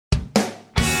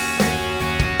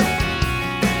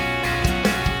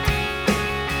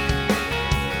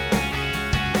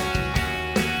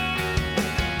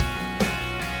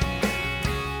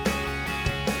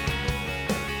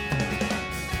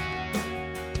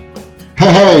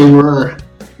Hey,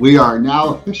 we are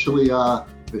now officially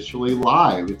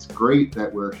live. It's great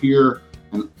that we're here,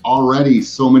 and already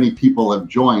so many people have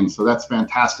joined. So that's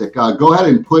fantastic. Go ahead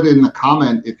and put in the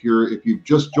comment if you've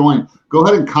just joined. Go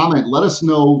ahead and comment. Let us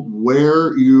know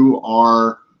where you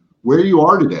are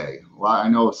today. Well, I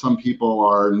know some people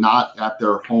are not at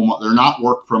their home. They're not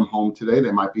work from home today.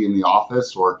 They might be in the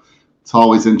office, or it's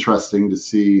always interesting to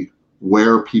see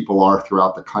where people are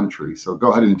throughout the country. So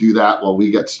go ahead and do that while we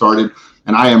get started.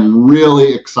 And I am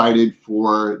really excited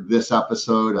for this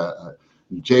episode.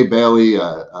 Jay Bailey,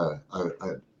 a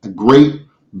great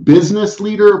business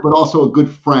leader, but also a good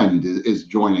friend is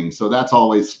joining. So that's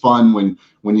always fun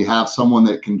when you have someone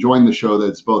that can join the show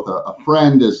that's both a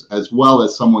friend as well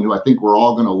as someone who I think we're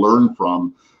all going to learn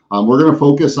from. We're going to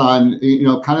focus on,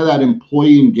 kind of that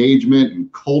employee engagement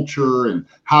and culture and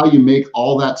how you make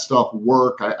all that stuff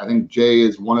work. I think Jay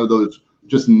is one of those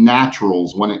just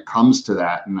naturals when it comes to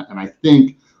that. And I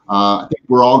think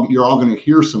you're all going to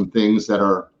hear some things that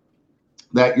you're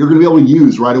going to be able to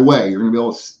use right away. You're going to be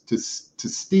able to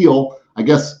steal. I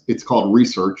guess it's called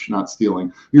research, not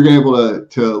stealing. You're going to be able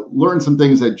to learn some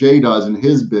things that Jay does in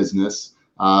his business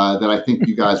that I think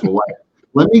you guys will like.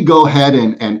 Let me go ahead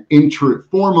and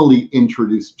formally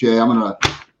introduce Jay. I'm gonna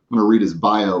read his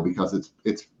bio because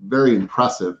it's very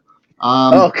impressive.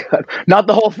 Oh God, not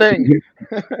the whole thing.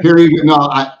 Here you go. No,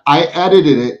 I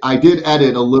edited it. I did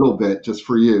edit a little bit just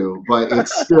for you, but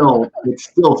it's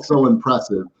still so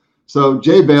impressive. So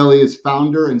Jay Bailey is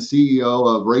founder and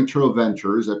CEO of Reatro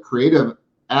Ventures, a creative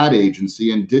ad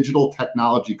agency and digital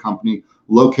technology company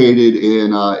located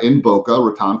in Boca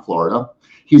Raton, Florida.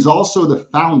 He's also the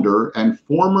founder and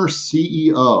former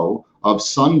CEO of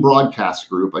Sun Broadcast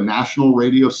Group, a national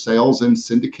radio sales and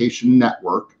syndication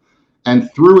network.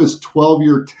 And through his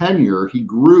 12-year tenure, he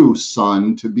grew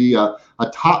Sun to be a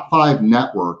top 5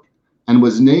 network and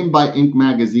was named by Inc.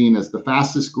 magazine as the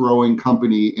fastest growing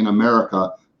company in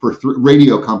America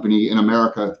radio company in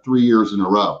America 3 years in a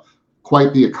row.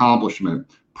 Quite the accomplishment.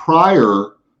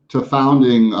 Prior to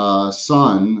founding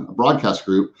Sun Broadcast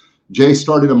Group, Jay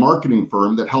started a marketing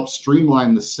firm that helped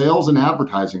streamline the sales and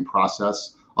advertising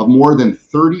process of more than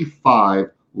 35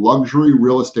 luxury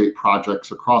real estate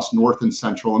projects across North and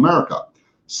Central America.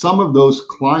 Some of the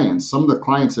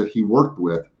clients that he worked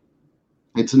with,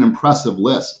 it's an impressive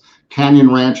list.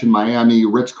 Canyon Ranch in Miami,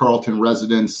 Ritz-Carlton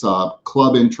Residence,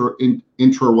 Club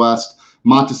Intrawest,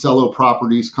 Monticello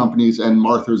Properties Companies, and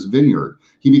Martha's Vineyard.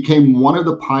 He became one of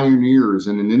the pioneers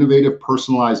in an innovative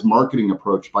personalized marketing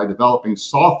approach by developing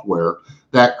software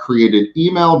that created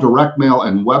email, direct mail,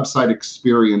 and website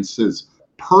experiences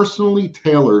personally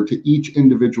tailored to each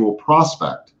individual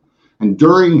prospect. And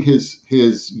during his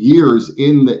years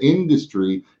in the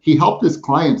industry, he helped his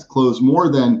clients close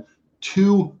more than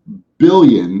 $2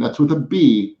 billion, that's with a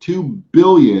B, $2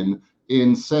 billion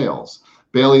in sales.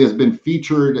 Bailey has been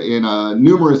featured in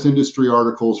numerous industry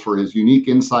articles for his unique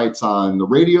insights on the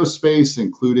radio space,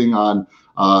 including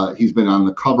he's been on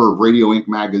the cover of Radio Inc.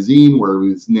 magazine, where he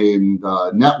was named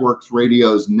Networks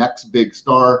Radio's next big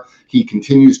star. He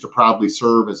continues to proudly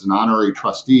serve as an honorary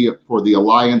trustee for the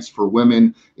Alliance for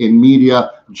Women in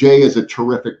Media. Jay is a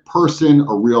terrific person,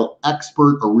 a real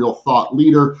expert, a real thought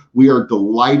leader. We are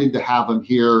delighted to have him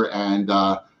here, and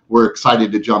we're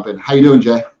excited to jump in. How you doing,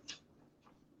 Jay?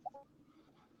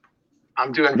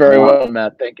 I'm doing very well,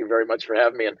 Matt. Thank you very much for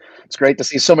having me. And it's great to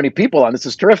see so many people on. This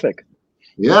is terrific.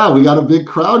 Yeah, we got a big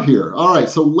crowd here. All right,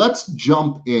 so let's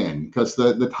jump in, because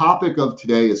the topic of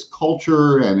today is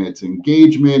culture and its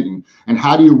engagement and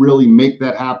how do you really make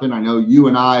that happen. I know you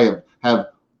and I have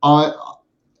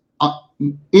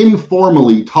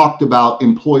informally talked about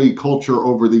employee culture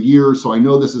over the years, so I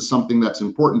know this is something that's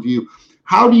important to you.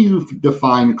 How do you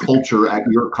define culture at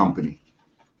your company?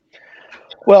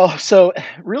 Well, so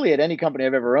really at any company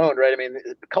I've ever owned, right? I mean,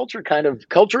 culture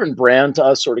and brand to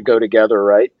us sort of go together,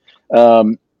 right?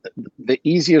 The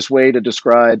easiest way to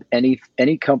describe any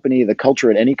company, the culture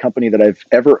at any company that I've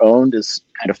ever owned is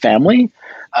kind of family.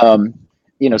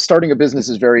 Starting a business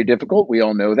is very difficult. We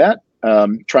all know that.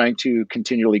 Trying to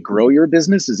continually grow your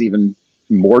business is even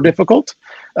more difficult.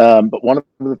 But one of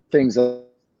the things that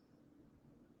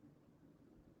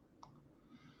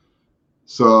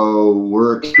So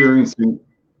we're experiencing,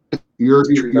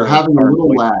 you're having a little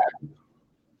lag.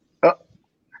 Oh.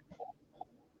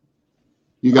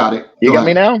 You got it. You got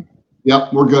me now?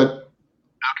 Yep, we're good. Okay.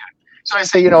 So I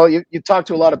say, you talk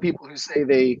to a lot of people who say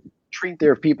they treat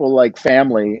their people like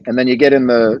family, and then you get in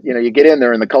there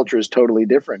and the culture is totally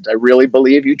different. I really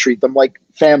believe you treat them like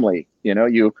family.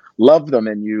 You love them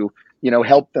and you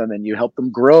help them and you help them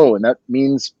grow. And that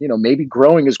means, maybe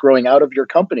growing is growing out of your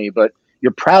company, but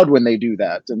you're proud when they do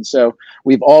that. And so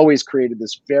we've always created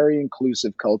this very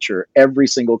inclusive culture. Every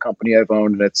single company I've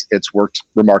owned, and it's worked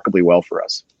remarkably well for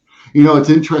us. It's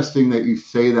interesting that you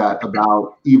say that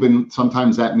about even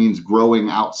sometimes that means growing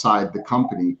outside the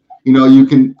company.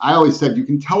 I always said you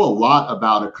can tell a lot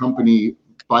about a company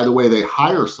by the way they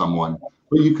hire someone,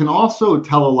 but you can also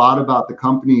tell a lot about the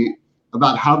company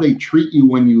about how they treat you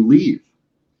when you leave.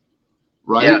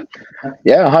 Right?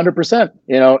 Yeah, 100%.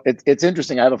 It's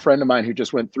interesting. I have a friend of mine who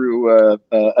just went through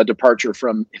a departure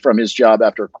from his job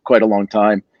after quite a long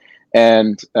time,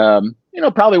 and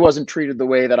probably wasn't treated the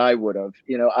way that I would have.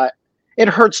 It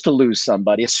hurts to lose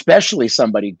somebody, especially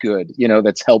somebody good,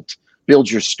 that's helped build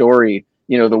your story,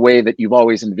 the way that you've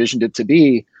always envisioned it to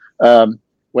be.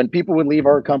 When people would leave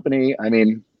our company,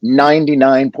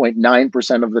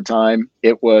 99.9% of the time,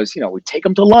 it was, we take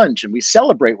them to lunch and we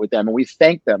celebrate with them and we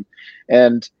thank them.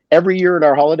 And every year at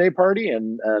our holiday party,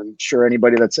 and I'm sure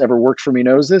anybody that's ever worked for me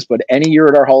knows this, but any year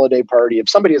at our holiday party, if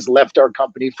somebody has left our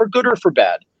company for good or for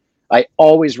bad, I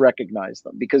always recognize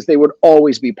them because they would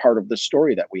always be part of the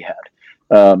story that we had.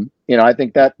 I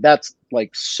think that's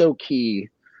like so key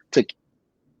to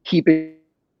keeping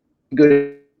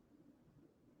good.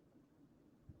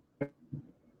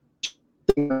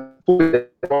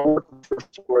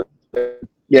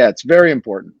 Yeah, it's very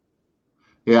important.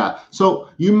 Yeah. So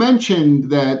you mentioned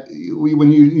that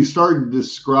when you started to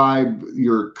describe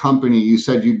your company, you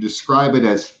said you describe it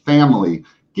as family.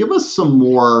 Give us some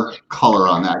more color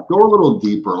on that. Go a little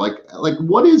deeper. Like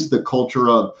what is the culture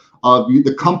of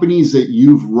the companies that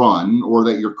you've run or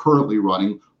that you're currently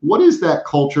running? What is that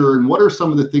culture, and what are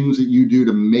some of the things that you do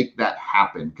to make that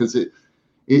happen? Because it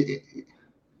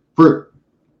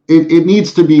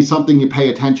needs to be something you pay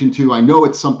attention to. I know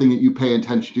it's something that you pay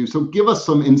attention to. So give us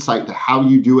some insight to how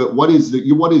you do it. What is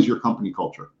your company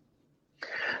culture?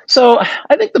 So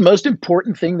I think the most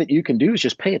important thing that you can do is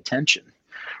just pay attention,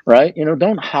 right?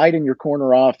 Don't hide in your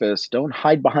corner office. Don't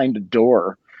hide behind a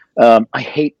door. I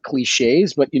hate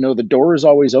cliches, but the door is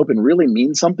always open really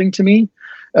means something to me.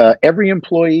 Every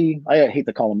employee, I hate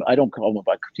to call them, I don't call them,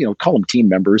 call them team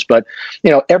members, but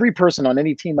every person on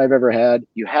any team I've ever had,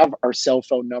 you have our cell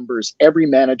phone numbers. Every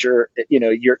manager,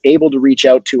 you're able to reach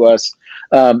out to us.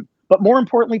 But more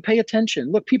importantly, pay attention.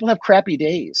 Look, people have crappy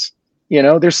days.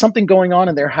 There's something going on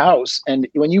in their house, and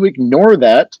when you ignore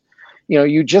that,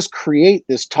 you just create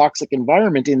this toxic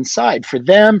environment inside for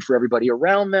them, for everybody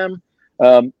around them.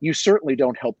 You certainly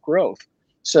don't help growth.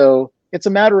 So it's a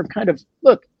matter of kind of,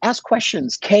 look, ask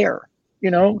questions, care,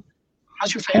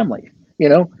 how's your family?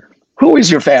 Who is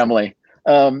your family?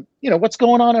 What's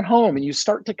going on at home? And you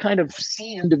start to kind of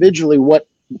see individually what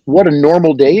a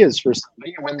normal day is for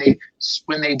somebody.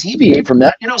 When they deviate from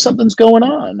that, something's going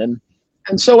on.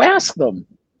 And so ask them,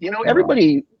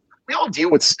 everybody, we all deal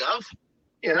with stuff,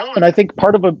 and I think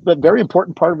part of a very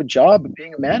important part of a job of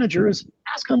being a manager is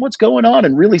asking them what's going on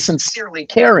and really sincerely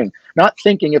caring, not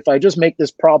thinking if I just make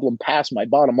this problem pass, my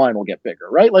bottom line will get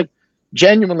bigger, right? Like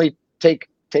genuinely take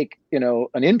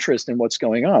an interest in what's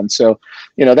going on. So,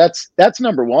 that's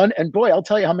number one. And boy, I'll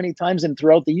tell you how many times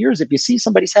throughout the years, if you see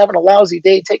somebody's having a lousy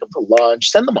day, take them to lunch,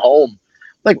 send them home.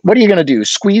 Like, what are you going to do?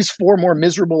 Squeeze 4 more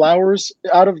miserable hours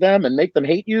out of them and make them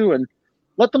hate you and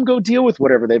let them go deal with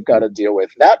whatever they've got to deal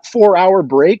with. That 4-hour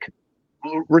break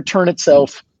will return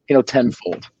itself,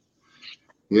 tenfold.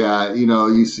 Yeah,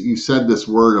 you said this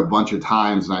word a bunch of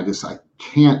times, and I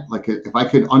can't, like, if I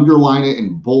could underline it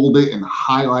and bold it and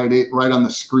highlight it right on the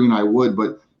screen, I would.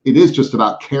 But it is just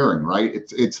about caring, right?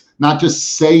 It's not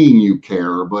just saying you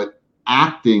care, but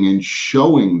acting and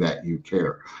showing that you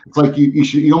care. It's like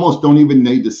you almost don't even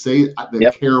need to say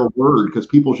the care word, because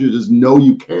people should just know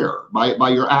you care by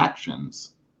your actions.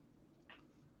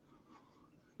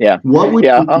 Yeah.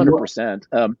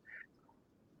 100%.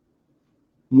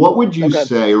 What would you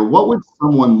say, or what would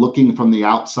someone looking from the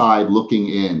outside looking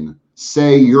in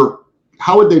say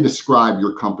how would they describe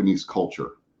your company's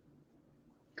culture?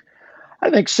 I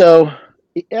think so.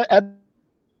 At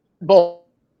both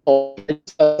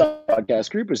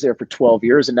podcast group was there for 12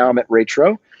 years, and now I'm at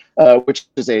Reatro, which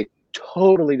is a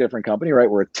totally different company, right?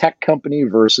 We're a tech company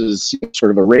versus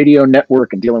sort of a radio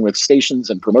network and dealing with stations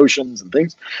and promotions and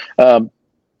things.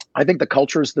 I think the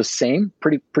culture is the same,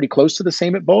 pretty close to the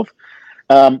same at both.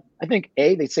 I think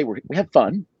they say we have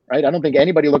fun, right? I don't think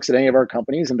anybody looks at any of our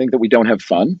companies and think that we don't have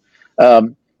fun.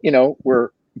 We're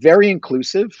very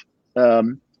inclusive.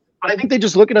 I think they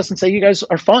just look at us and say, "You guys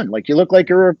are fun. Like you look like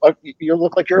you're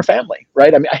a family,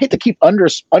 right?" I mean, I hate to keep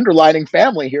underlining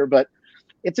family here, but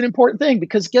it's an important thing,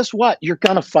 because guess what? You're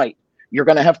gonna fight. You're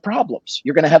gonna have problems.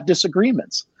 You're gonna have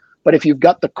disagreements. But if you've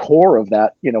got the core of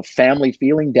that, family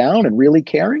feeling down and really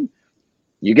caring,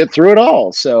 you get through it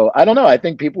all. So I don't know. I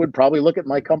think people would probably look at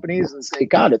my companies and say,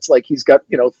 God, it's like he's got,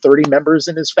 30 members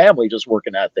in his family just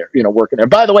working out there, working there.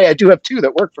 By the way, I do have 2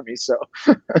 that work for me. So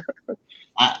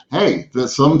hey,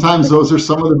 sometimes those are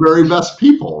some of the very best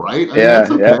people, right? I mean, yeah,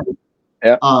 that's okay.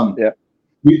 yeah, yeah.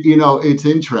 It's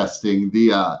interesting.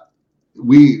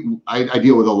 I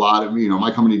deal with a lot of,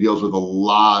 my company deals with a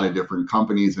lot of different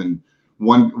companies, and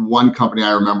one company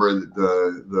I remember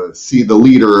the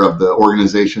leader of the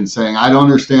organization saying, I don't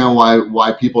understand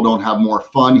why people don't have more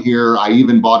fun here. I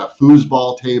even bought a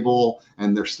foosball table,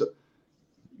 and they're still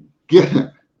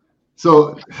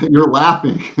so you're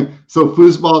laughing. So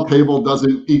foosball table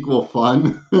doesn't equal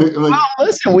fun. Well,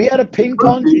 listen, we had a ping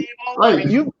pong table. Right. I mean,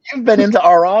 you've been into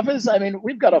our office. I mean,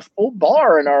 we've got a full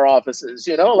bar in our offices,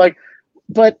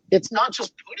 but it's not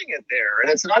just putting it there,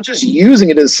 and it's not just using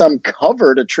it as some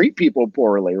cover to treat people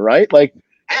poorly, right? Like,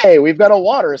 hey, we've got a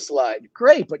water slide.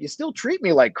 Great, but you still treat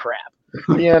me like crap,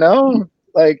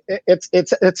 Like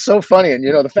it's so funny. And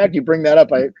the fact you bring that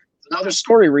up, another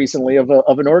story recently of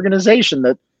an organization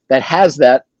that has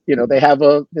that, they have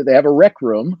a rec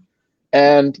room,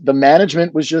 and the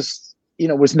management was just,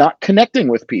 was not connecting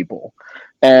with people.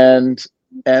 And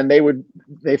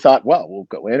they thought, well, we'll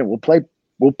go in and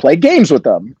we'll play games with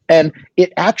them. And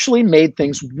it actually made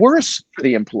things worse for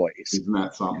the employees. Isn't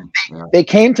that something? Yeah. They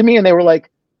came to me and they were like,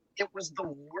 it was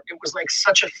like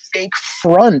such a fake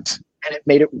front, and it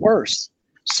made it worse.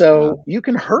 So you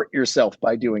can hurt yourself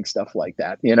by doing stuff like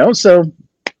that, so.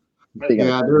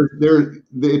 Yeah,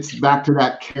 it's back to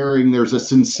that caring. There's a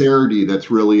sincerity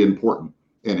that's really important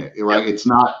in it, right? Yep.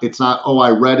 It's not, oh,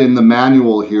 I read in the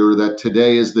manual here that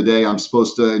today is the day I'm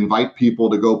supposed to invite people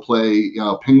to go play,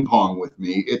 ping pong with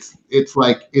me. It's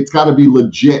like, it's got to be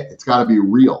legit. It's got to be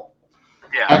real.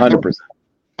 Yeah, 100%.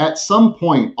 At some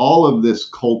point, all of this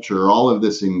culture, all of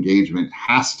this engagement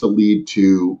has to lead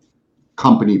to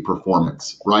company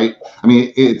performance, right? I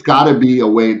mean, it's got to be a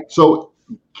way. So,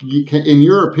 in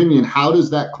your opinion, how does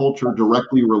that culture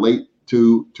directly relate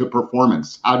to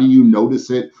performance? How do you notice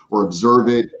it or observe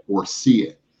it or see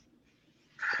it?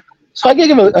 So I gave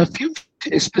him a few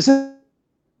specific.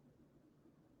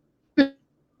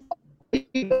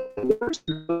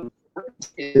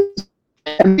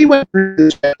 And we went through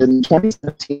this in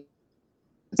 2017.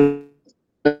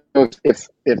 If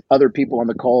other people on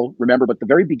the call remember, but the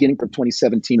very beginning of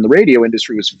 2017, the radio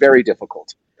industry was very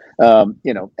difficult.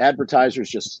 Advertisers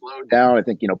just slowed down. I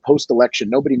think, post-election,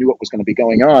 nobody knew what was going to be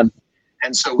going on.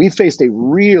 And so we faced a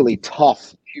really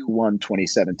tough Q1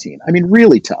 2017. I mean,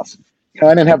 really tough. I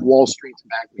didn't have Wall Street to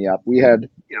back me up. We had,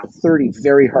 30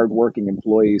 very hardworking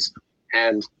employees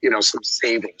and, some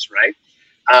savings, right?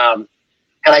 And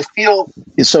I feel,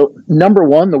 so number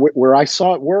one, where I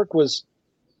saw it work was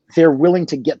they're willing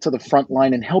to get to the front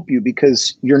line and help you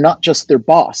because you're not just their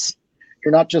boss.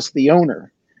 You're not just the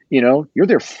owner. You're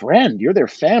their friend, you're their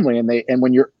family. And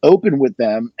when you're open with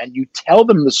them and you tell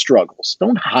them the struggles,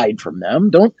 don't hide from them.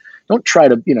 Don't try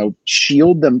to,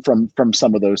 shield them from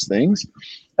some of those things.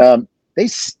 They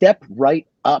step right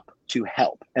up to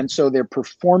help. And so their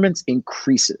performance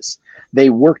increases. They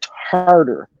worked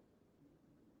harder.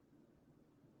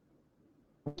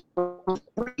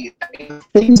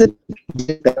 Things that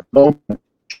did that moment,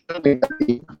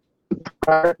 the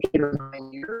prior 8 or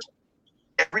 9 years,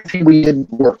 everything we did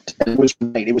worked and was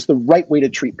right. It was the right way to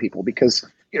treat people because,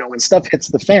 when stuff hits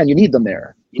the fan, you need them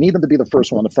there. You need them to be the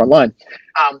first one on the front line.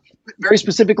 Very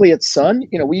specifically at Sun,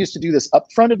 we used to do this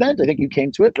upfront event. I think you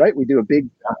came to it, right? We do a big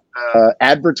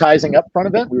advertising upfront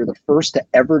event. We were the first to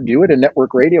ever do it in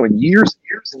network radio in years and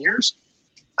years and years.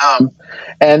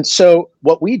 And so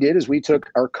what we did is we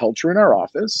took our culture in our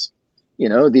office,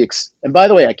 and by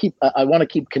the way, I want to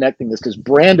keep connecting this because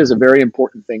brand is a very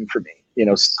important thing for me.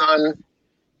 Sun,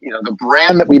 the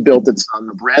brand that we built at Sun,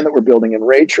 the brand that we're building in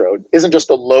Reatro isn't just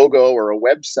a logo or a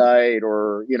website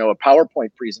or, a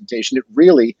PowerPoint presentation.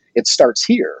 It starts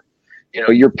here.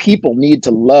 Your people need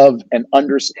to love and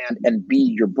understand and be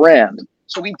your brand.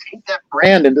 So we take that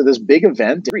brand into this big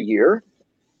event every year.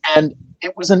 And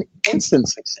it was an instant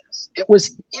success. It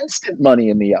was instant money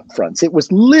in the upfronts. It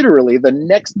was literally the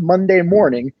next Monday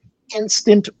morning,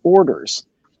 instant orders,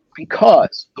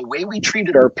 because the way we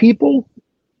treated our people,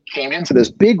 came into this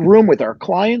big room with our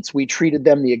clients, we treated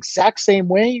them the exact same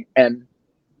way, and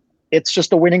it's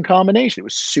just a winning combination. It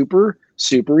was super,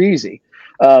 super easy.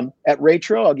 At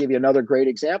Reatro, I'll give you another great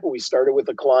example. We started with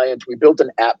a client. We built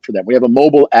an app for them. We have a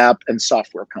mobile app and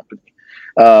software company.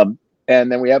 And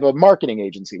then we have a marketing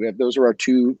agency. Those are our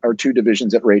two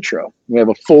divisions at Reatro. We have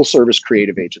a full service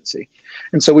creative agency.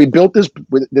 And so we built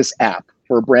this app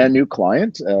for a brand new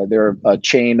client. They're a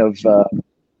chain of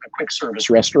quick service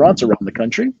restaurants around the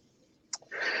country.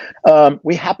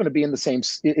 We happen to be in the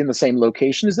same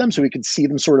location as them, so we could see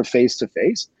them sort of face to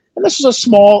face. And this was a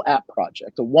small app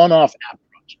project, a one-off app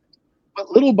project.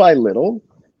 But little by little,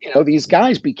 these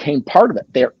guys became part of it.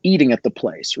 They're eating at the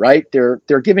place, right? They're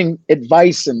giving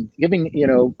advice and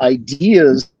giving,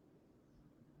 ideas.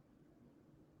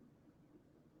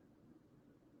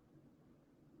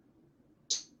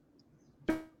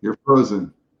 You're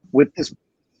frozen. With this,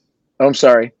 oh, I'm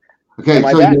sorry. Okay,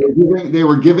 so they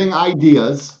were giving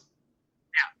ideas.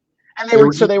 Yeah, and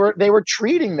they were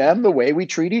treating them the way we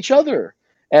treat each other.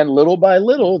 And little by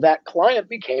little, that client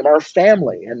became our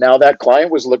family. And now that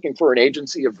client was looking for an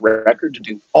agency of record to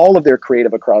do all of their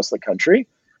creative across the country.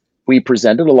 We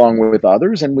presented along with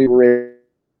others, and we were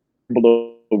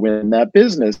able to win that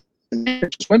business. And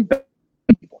it just went back.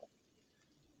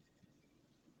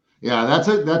 Yeah,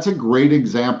 that's a great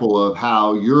example of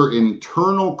how your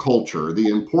internal culture, the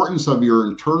importance of your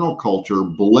internal culture,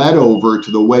 bled over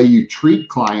to the way you treat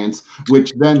clients,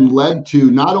 which then led to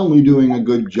not only doing a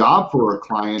good job for a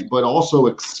client, but also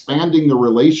expanding the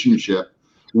relationship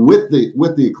with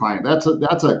the client. That's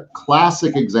a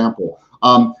classic example.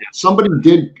 I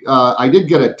did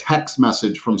get a text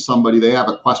message from somebody. They have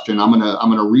a question. I'm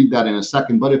gonna read that in a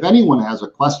second. But if anyone has a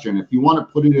question, if you want to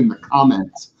put it in the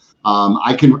comments.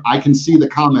 I can see the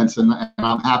comments, and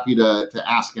I'm happy to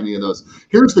ask any of those.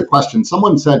 Here's the question.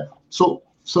 Someone said, so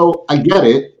I get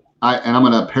it. And I'm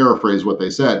going to paraphrase what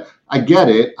they said. I get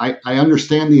it. I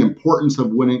understand the importance of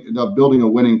building a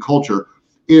winning culture.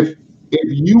 If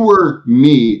you were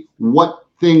me, what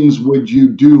things would you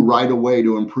do right away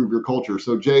to improve your culture?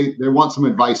 So Jay, they want some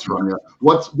advice from you.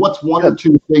 What's one or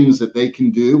two things that they can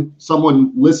do,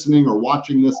 someone listening or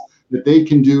watching this, that they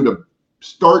can do to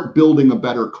start building a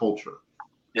better culture?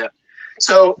 Yeah.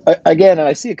 So again, and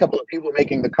I see a couple of people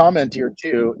making the comment here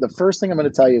too. The first thing I'm going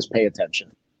to tell you is pay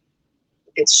attention.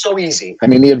 It's so easy. I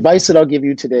mean, the advice that I'll give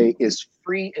you today is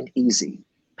free and easy.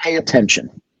 Pay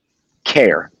attention,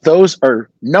 care. Those are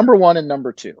number one and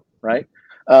number two, right?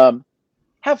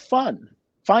 Have fun.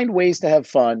 Find ways to have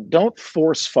fun. Don't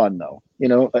force fun though.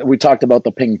 We talked about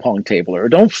the ping pong table, or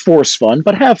don't force fun,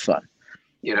 but have fun.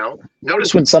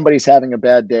 Notice when somebody's having a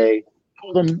bad day,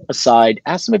 pull them aside,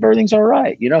 ask them if everything's all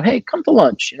right. Hey, come to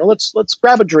lunch. Let's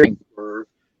grab a drink, or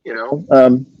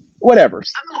whatever.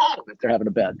 Send them home if they're having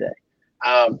a bad day.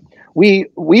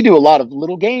 We do a lot of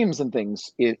little games and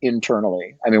things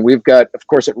internally. I mean, we've got, of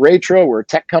course, at Reatro, we're a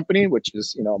tech company, which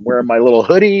is I'm wearing my little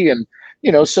hoodie, and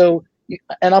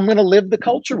and I'm going to live the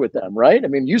culture with them, right? I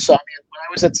mean, you saw me when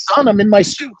I was at Sun. I'm in my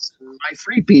suits, and my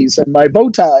 3-piece, and my bow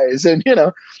ties, and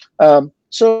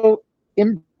so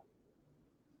in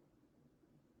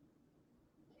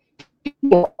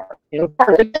part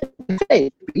of it,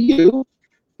 hey, be you,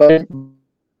 but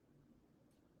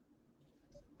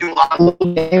do a lot of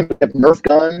little games. We have Nerf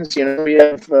guns,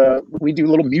 we do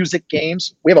little music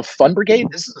games. We have a fun brigade.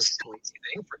 This is a silly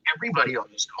thing for everybody on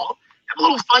this call. We have a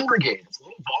little fun brigade. It's a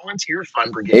little volunteer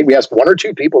fun brigade. We ask one or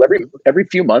two people every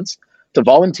few months to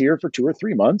volunteer for 2 or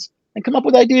 3 months and come up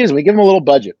with ideas. And we give them a little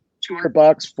budget, $200,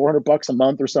 $400 a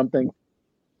month or something.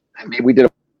 I mean, we did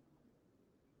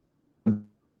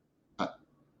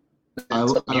I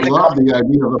love the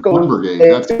idea of a fun brigade.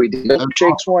 We did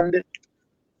milkshakes one day.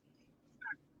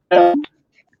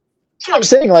 So I'm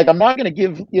saying, like, I'm not going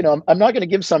to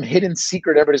give some hidden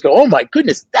secret. Everybody's go, oh my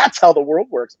goodness, that's how the world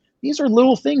works. These are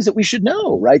little things that we should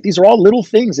know, right? These are all little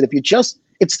things that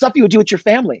it's stuff you would do with your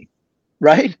family,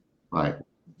 right? Right.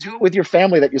 Do it with your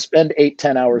family that you spend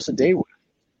 8-10 hours a day with.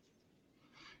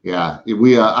 Yeah,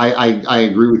 I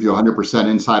agree with you 100%.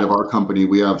 Inside of our company,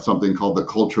 we have something called the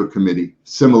Culture Committee,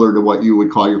 similar to what you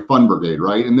would call your Fun Brigade,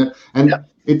 right?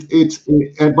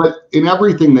 But in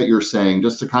everything that you're saying,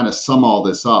 just to kind of sum all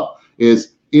this up, it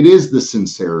is the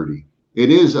sincerity. It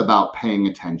is about paying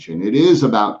attention. It is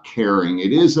about caring.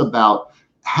 It is about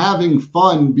having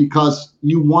fun because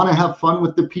you want to have fun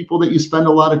with the people that you spend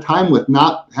a lot of time with,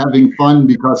 not having fun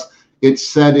because it's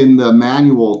said in the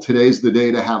manual, today's the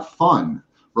day to have fun.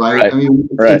 Right? I mean,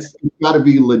 it's got to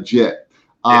be legit.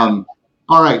 All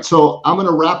right. So I'm going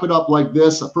to wrap it up like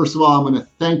this. First of all, I'm going to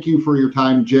thank you for your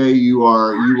time, Jay. You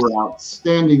were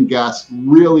outstanding guest.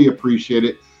 Really appreciate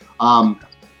it.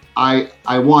 I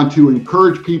want to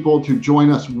encourage people to join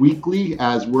us weekly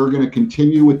as we're going to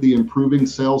continue with the Improving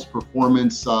Sales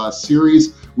Performance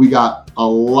series. We got a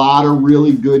lot of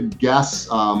really good guests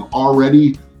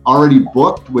already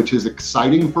booked, which is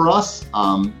exciting for us.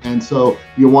 And so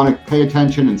you want to pay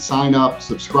attention and sign up,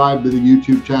 subscribe to the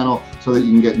YouTube channel so that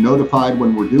you can get notified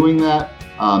when we're doing that.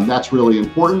 That's really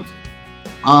important.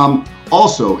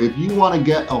 Also, if you want to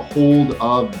get a hold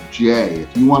of Jay,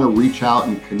 if you want to reach out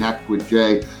and connect with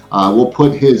Jay, we'll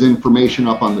put his information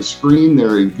up on the screen.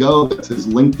 There you go. That's his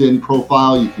LinkedIn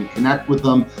profile. You can connect with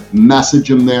him, message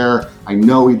him there. I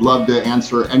know he'd love to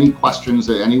answer any questions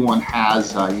that anyone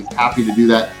has. He's happy to do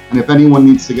that. And if anyone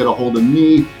needs to get a hold of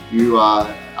me,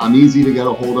 I'm easy to get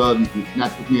a hold of. You can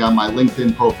connect with me on my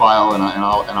LinkedIn profile, and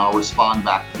I'll respond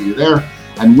back to you there.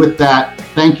 And with that,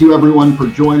 thank you everyone for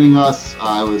joining us.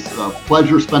 It was a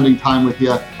pleasure spending time with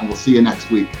you, and we'll see you next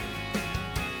week.